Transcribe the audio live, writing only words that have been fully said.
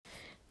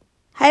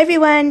Hi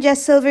everyone,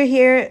 Jess Silver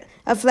here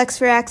of Flex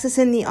for Access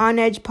in the On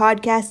Edge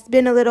podcast. It's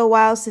been a little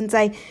while since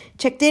I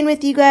checked in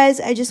with you guys.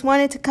 I just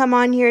wanted to come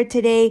on here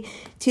today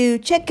to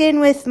check in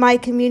with my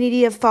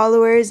community of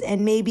followers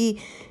and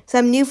maybe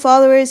some new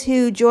followers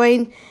who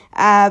joined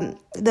the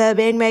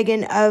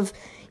bandwagon of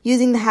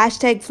using the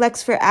hashtag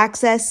Flex for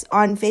Access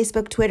on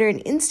Facebook, Twitter,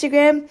 and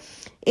Instagram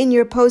in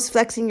your post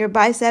flexing your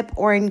bicep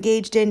or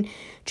engaged in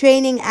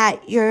training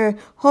at your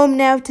home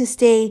now to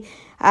stay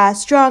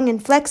strong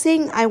and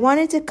flexing. I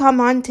wanted to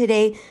come on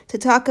today to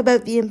talk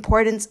about the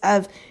importance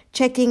of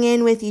checking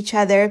in with each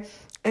other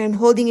and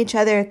holding each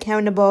other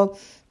accountable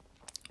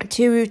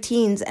to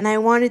routines. And I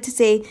wanted to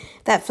say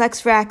that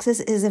Flex for Access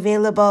is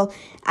available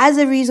as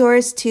a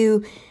resource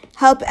to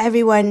help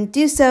everyone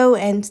do so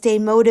and stay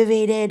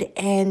motivated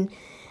and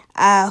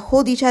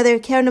hold each other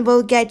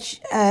accountable, get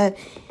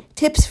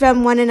tips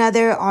from one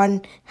another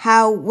on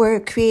how we're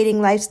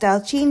creating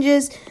lifestyle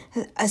changes,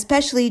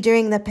 especially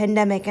during the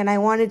pandemic. And I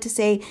wanted to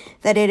say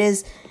that it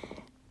is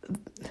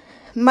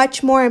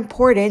much more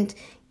important,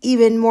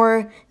 even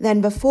more than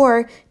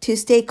before, to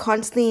stay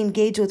constantly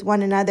engaged with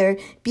one another,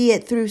 be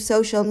it through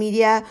social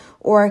media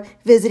or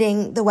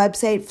visiting the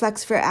website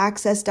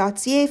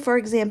flexforaccess.ca, for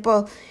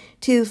example,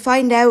 to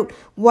find out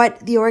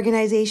what the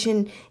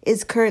organization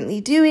is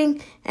currently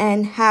doing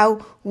and how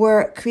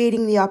we're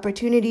creating the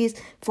opportunities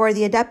for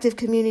the adaptive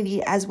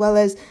community as well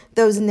as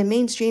those in the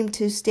mainstream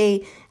to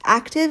stay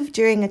active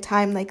during a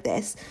time like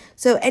this.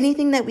 So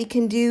anything that we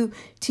can do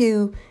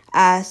to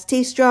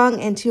stay strong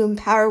and to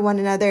empower one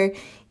another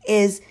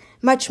is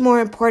much more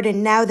important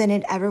now than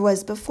it ever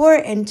was before.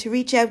 And to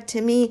reach out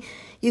to me,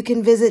 you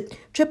can visit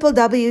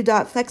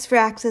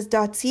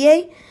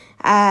www.flexforaccess.ca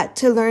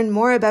to learn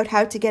more about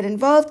how to get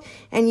involved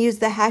and use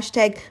the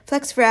hashtag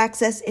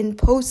FlexForAccess in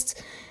posts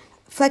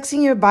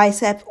flexing your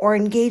bicep or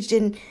engaged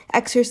in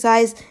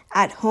exercise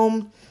at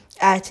home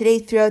today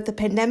throughout the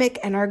pandemic.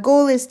 And our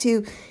goal is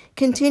to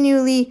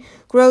continually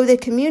grow the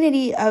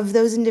community of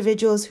those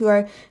individuals who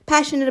are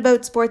passionate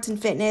about sports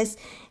and fitness,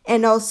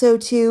 and also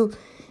to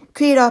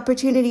create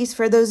opportunities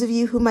for those of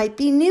you who might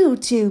be new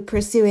to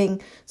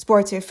pursuing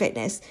sports or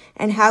fitness,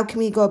 and how can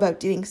we go about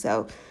doing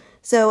so.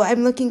 So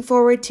I'm looking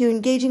forward to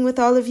engaging with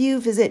all of you.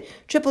 Visit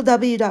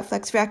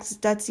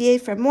www.flexforaccess.ca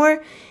for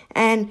more,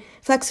 and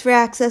Flex for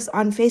Access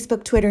on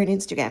Facebook, Twitter, and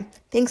Instagram.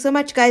 Thanks so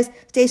much, guys.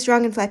 Stay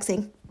strong and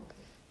flexing.